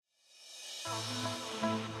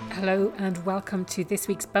Hello and welcome to this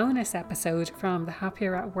week's bonus episode from the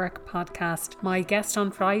Happier at Work podcast. My guest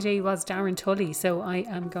on Friday was Darren Tully, so I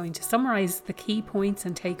am going to summarise the key points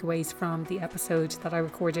and takeaways from the episode that I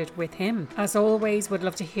recorded with him. As always, would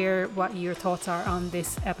love to hear what your thoughts are on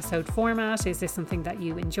this episode format. Is this something that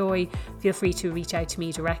you enjoy? Feel free to reach out to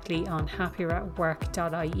me directly on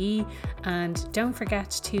happieratwork.ie, and don't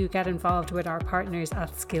forget to get involved with our partners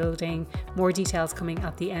at Skilding. More details coming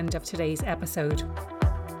at the end of today's episode.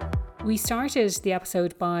 We started the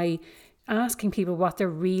episode by asking people what they're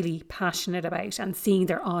really passionate about and seeing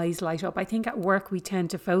their eyes light up. I think at work we tend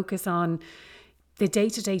to focus on the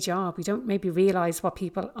day-to-day job. We don't maybe realise what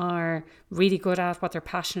people are really good at, what they're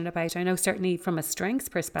passionate about. I know certainly from a strengths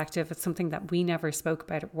perspective, it's something that we never spoke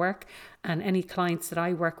about at work. And any clients that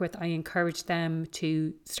I work with, I encourage them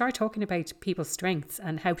to start talking about people's strengths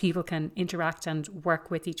and how people can interact and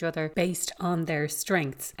work with each other based on their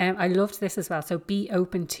strengths. I loved this as well. So be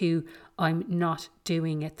open to, I'm not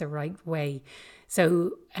doing it the right way.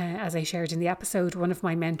 So as I shared in the episode, one of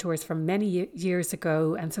my mentors from many years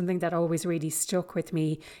ago, and something that always really stuck with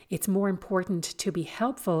me, it's more important to be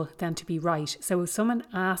helpful than to be right. So if someone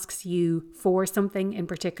asks you for something in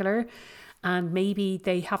particular, and maybe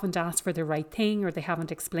they haven't asked for the right thing or they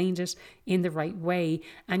haven't explained it in the right way,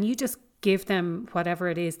 and you just give them whatever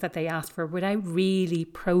it is that they asked for without really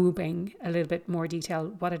probing a little bit more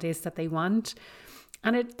detail what it is that they want.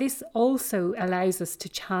 And this also allows us to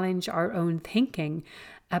challenge our own thinking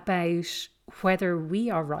about whether we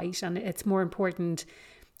are right. And it's more important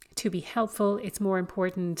to be helpful. It's more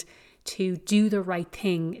important to do the right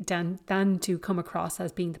thing than to come across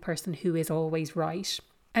as being the person who is always right.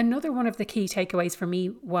 Another one of the key takeaways for me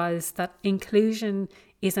was that inclusion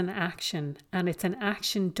is an action, and it's an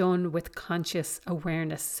action done with conscious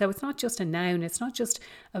awareness. So it's not just a noun, it's not just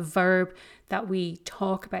a verb that we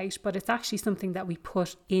talk about, but it's actually something that we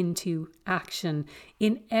put into action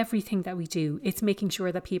in everything that we do. It's making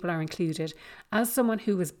sure that people are included. As someone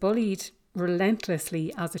who was bullied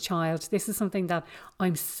relentlessly as a child, this is something that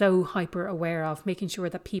I'm so hyper aware of, making sure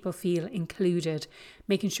that people feel included,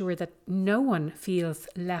 making sure that no one feels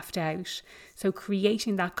left out. So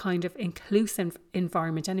creating that kind of inclusive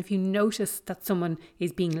environment. And if you notice that someone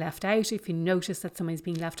is being left out, if you notice that someone is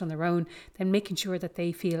being left on their own, then making sure that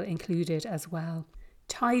they feel included as well.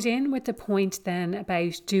 Tied in with the point then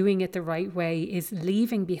about doing it the right way is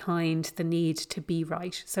leaving behind the need to be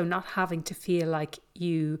right. So not having to feel like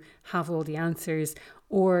you have all the answers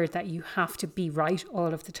or that you have to be right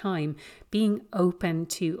all of the time. Being open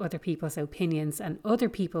to other people's opinions and other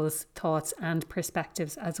people's thoughts and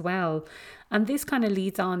perspectives as well. And this kind of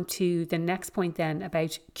leads on to the next point then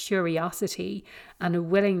about curiosity and a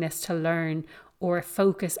willingness to learn or a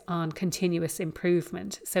focus on continuous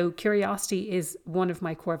improvement. So curiosity is one of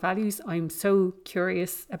my core values. I'm so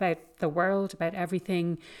curious about the world, about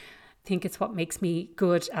everything. I think it's what makes me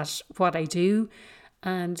good at what I do.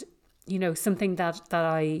 And, you know, something that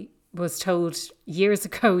I was told years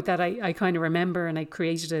ago that I kind of remember, and I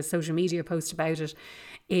created a social media post about it,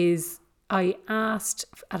 is I asked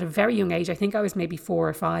at a very young age, I think I was maybe 4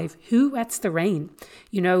 or 5, who wets the rain?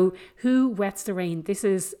 You know, who wets the rain? This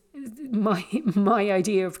is my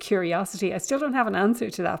idea of curiosity. I still don't have an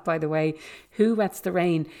answer to that, by the way. Who wets the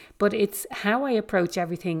rain? But it's how I approach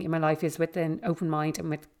everything in my life is with an open mind and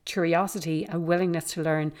with curiosity, a willingness to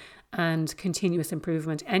learn and continuous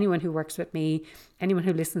improvement. Anyone who works with me, anyone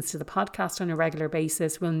who listens to the podcast on a regular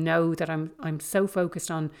basis will know that I'm so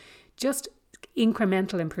focused on just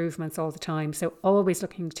incremental improvements all the time. So always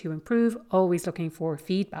looking to improve, always looking for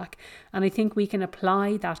feedback. And I think we can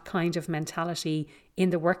apply that kind of mentality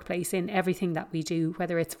in the workplace, in everything that we do,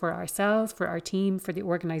 whether it's for ourselves, for our team, for the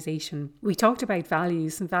organization. We talked about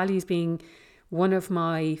values, and values being one of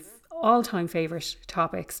my all-time favorite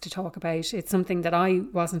topics to talk about. It's something that I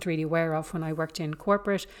wasn't really aware of when I worked in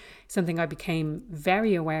corporate, something I became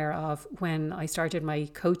very aware of when I started my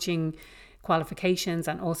coaching qualifications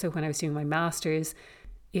and also when I was doing my master's.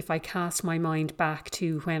 If I cast my mind back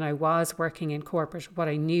to when I was working in corporate, what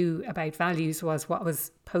I knew about values was what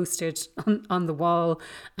was posted on the wall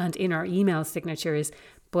and in our email signatures.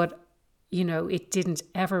 But, you know, it didn't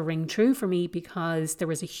ever ring true for me because there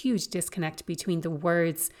was a huge disconnect between the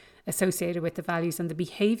words associated with the values and the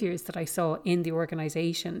behaviors that I saw in the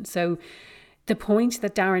organization. So the point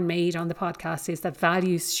that Darren made on the podcast is that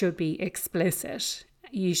values should be explicit.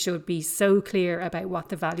 You should be so clear about what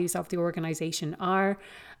the values of the organization are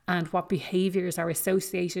and what behaviors are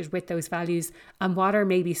associated with those values and what are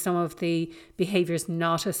maybe some of the behaviors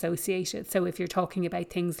not associated. So if you're talking about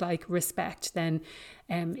things like respect, then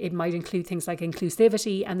It might include things like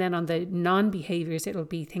inclusivity, and then on the non-behaviours, it'll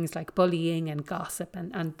be things like bullying and gossip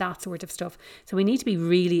and that sort of stuff. So we need to be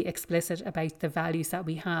really explicit about the values that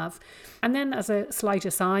we have. And then as a slight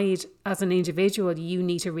aside, as an individual, you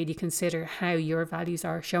need to really consider how your values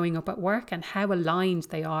are showing up at work and how aligned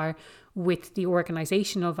they are with the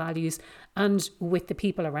organisational values and with the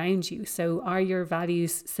people around you. So are your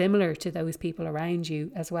values similar to those people around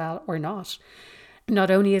you as well or not?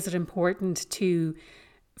 Not only is it important to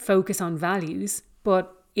focus on values,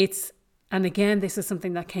 but and again, this is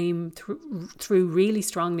something that came through really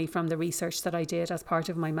strongly from the research that I did as part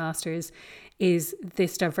of my master's, is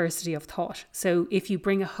this diversity of thought. So if you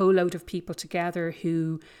bring a whole load of people together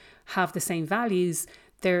who have the same values,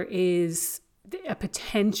 there is a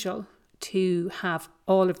potential to have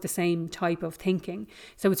all of the same type of thinking.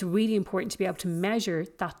 So it's really important to be able to measure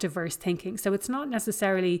that diverse thinking. So it's not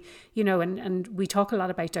necessarily, and we talk a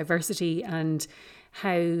lot about diversity and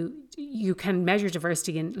how you can measure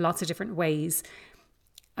diversity in lots of different ways.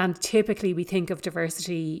 And typically we think of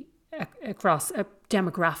diversity across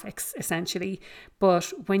demographics, essentially.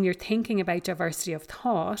 But when you're thinking about diversity of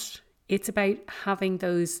thought, it's about having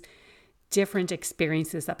those different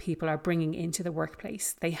experiences that people are bringing into the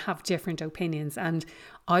workplace. They have different opinions. And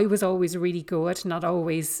I was always really good, not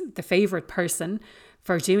always the favourite person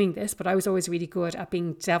for doing this, but I was always really good at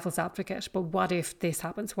being devil's advocate. But what if this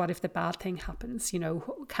happens? What if the bad thing happens?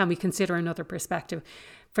 Can we consider another perspective?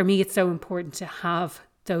 For me, it's so important to have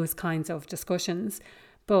those kinds of discussions.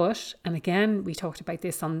 But, and again, we talked about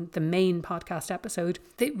this on the main podcast episode,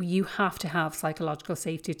 that you have to have psychological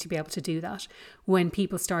safety to be able to do that. When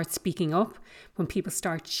people start speaking up, when people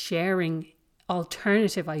start sharing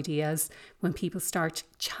alternative ideas, when people start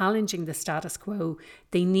challenging the status quo,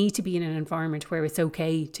 they need to be in an environment where it's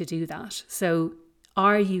okay to do that. So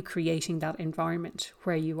are you creating that environment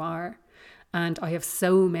where you are? And I have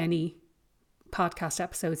so many podcast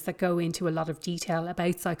episodes that go into a lot of detail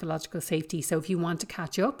about psychological safety. So if you want to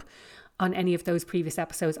catch up on any of those previous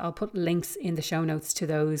episodes, I'll put links in the show notes to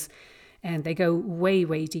those, and they go way,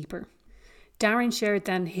 way deeper. Darren shared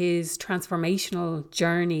then his transformational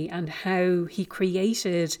journey and how he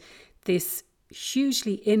created this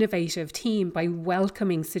hugely innovative team by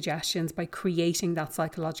welcoming suggestions, by creating that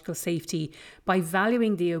psychological safety, by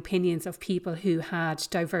valuing the opinions of people who had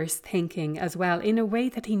diverse thinking as well in a way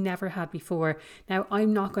that he never had before. Now,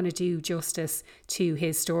 I'm not going to do justice to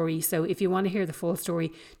his story, so if you want to hear the full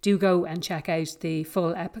story, do go and check out the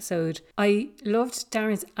full episode. I loved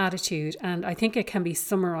Darren's attitude, and I think it can be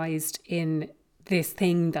summarized in this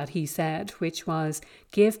thing that he said, which was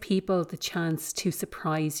give people the chance to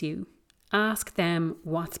surprise you. Ask them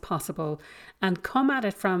what's possible and come at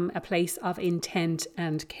it from a place of intent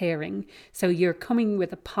and caring. So you're coming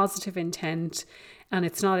with a positive intent, and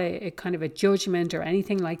it's not a kind of a judgment or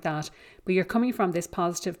anything like that, but you're coming from this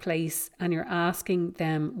positive place and you're asking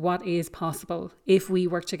them what is possible. If we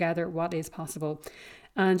work together, what is possible?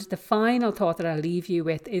 And the final thought that I'll leave you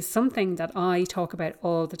with is something that I talk about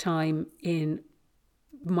all the time in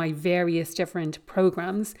my various different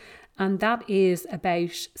programs. And that is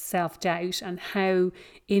about self-doubt and how,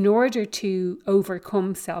 in order to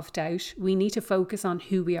overcome self-doubt, we need to focus on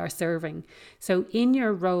who we are serving. So in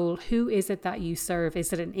your role, who is it that you serve?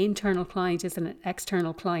 Is it an internal client? Is it an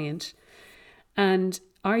external client? And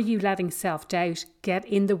are you letting self-doubt get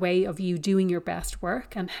in the way of you doing your best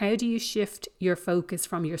work? And how do you shift your focus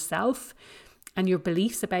from yourself and your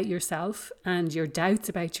beliefs about yourself and your doubts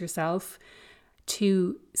about yourself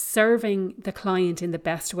to serving the client in the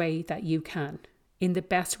best way that you can, in the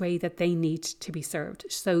best way that they need to be served?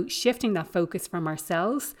 So shifting that focus from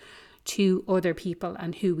ourselves to other people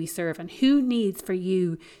and who we serve, and who needs for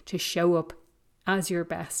you to show up as your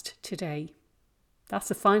best today. That's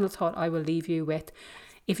the final thought I will leave you with.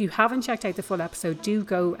 If you haven't checked out the full episode, do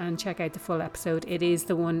go and check out the full episode. It is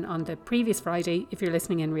the one on the previous Friday, if you're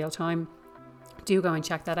listening in real time. Do go and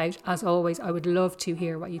check that out. As always, I would love to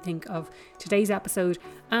hear what you think of today's episode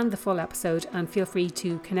and the full episode, and feel free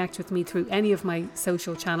to connect with me through any of my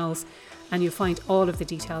social channels, and you'll find all of the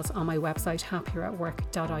details on my website,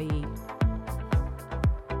 happieratwork.ie.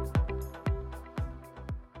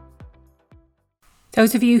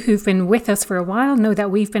 Those of you who've been with us for a while know that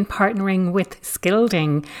we've been partnering with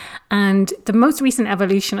Skilding, and the most recent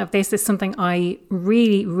evolution of this is something I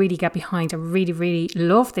really, really get behind. I really, really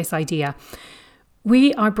love this idea.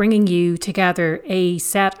 We are bringing you together a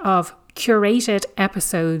set of curated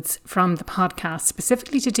episodes from the podcast,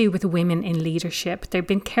 specifically to do with women in leadership. They've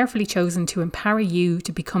been carefully chosen to empower you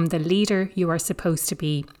to become the leader you are supposed to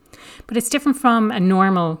be. But it's different from a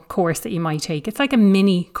normal course that you might take. It's like a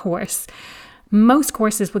mini course. Most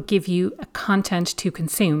courses would give you content to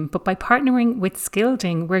consume, but by partnering with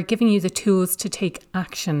Skilding, we're giving you the tools to take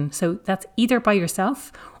action. So that's either by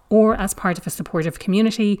yourself or as part of a supportive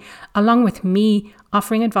community, along with me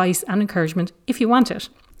offering advice and encouragement if you want it.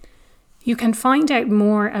 You can find out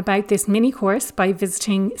more about this mini course by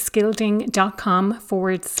visiting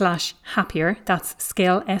skilding.com/happier. That's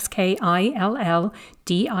skill,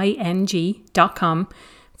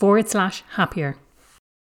 skillding.com/happier.